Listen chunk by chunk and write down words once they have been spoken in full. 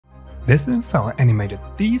This is how I animated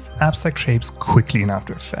these abstract shapes quickly in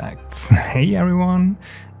After Effects. Hey everyone!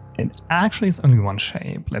 It actually is only one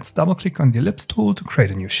shape. Let's double click on the ellipse tool to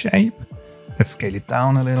create a new shape. Let's scale it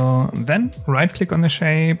down a little, then right click on the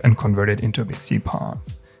shape and convert it into a BC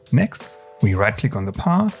path. Next, we right click on the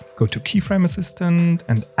path, go to Keyframe Assistant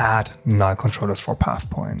and add null controllers for path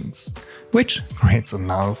points, which creates a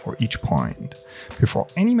null for each point. Before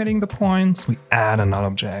animating the points, we add a null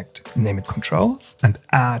object, name it controls, and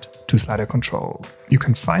add two slider controls. You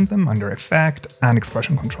can find them under Effect and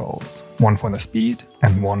Expression controls, one for the speed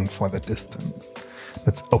and one for the distance.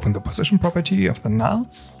 Let's open the position property of the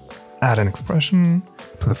nulls, add an expression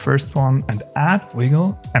to the first one and add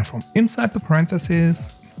wiggle, and from inside the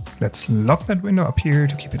parentheses, let's lock that window up here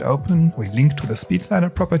to keep it open. We link to the speed slider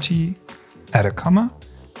property, add a comma,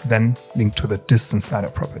 then link to the distance slider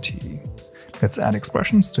property. Let's add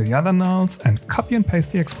expressions to the other nulls and copy and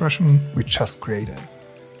paste the expression we just created.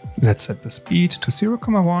 Let's set the speed to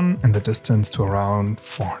 0,1 and the distance to around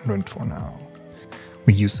 400 for now.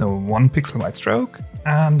 We use a 1 pixel wide stroke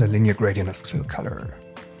and a linear gradient as fill color.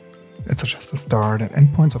 Let's adjust the start and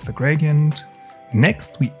end points of the gradient.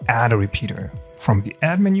 Next, we add a repeater. From the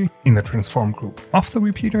Add menu in the Transform group of the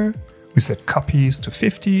repeater, we set copies to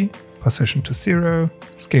 50, position to 0,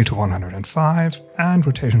 scale to 105, and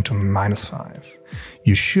rotation to -5.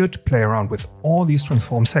 You should play around with all these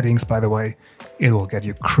transform settings, by the way. It will get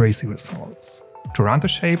you crazy results. To round the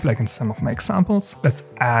shape, like in some of my examples, let's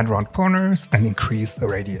add round corners and increase the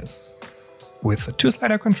radius. With the two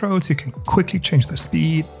slider controls, you can quickly change the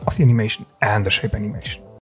speed of the animation and the shape animation.